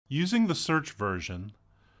Using the search version,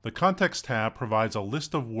 the Context tab provides a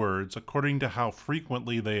list of words according to how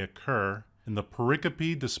frequently they occur in the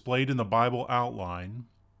pericope displayed in the Bible outline,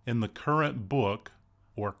 in the current book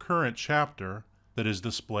or current chapter that is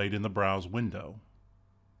displayed in the Browse window.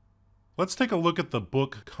 Let's take a look at the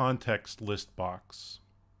book context list box.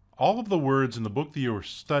 All of the words in the book that you are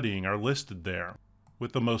studying are listed there,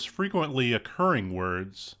 with the most frequently occurring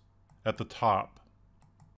words at the top.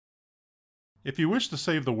 If you wish to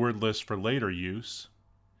save the word list for later use,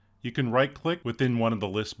 you can right-click within one of the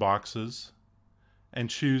list boxes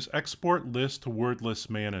and choose Export List to Word List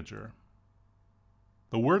Manager.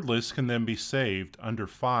 The word list can then be saved under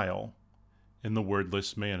File in the Word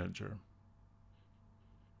List Manager.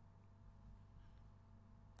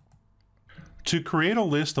 To create a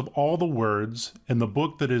list of all the words in the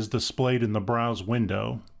book that is displayed in the Browse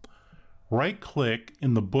window, right-click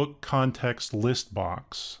in the Book Context List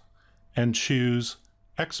box and choose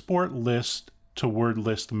Export List to Word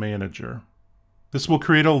List Manager. This will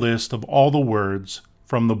create a list of all the words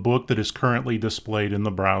from the book that is currently displayed in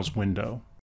the Browse window.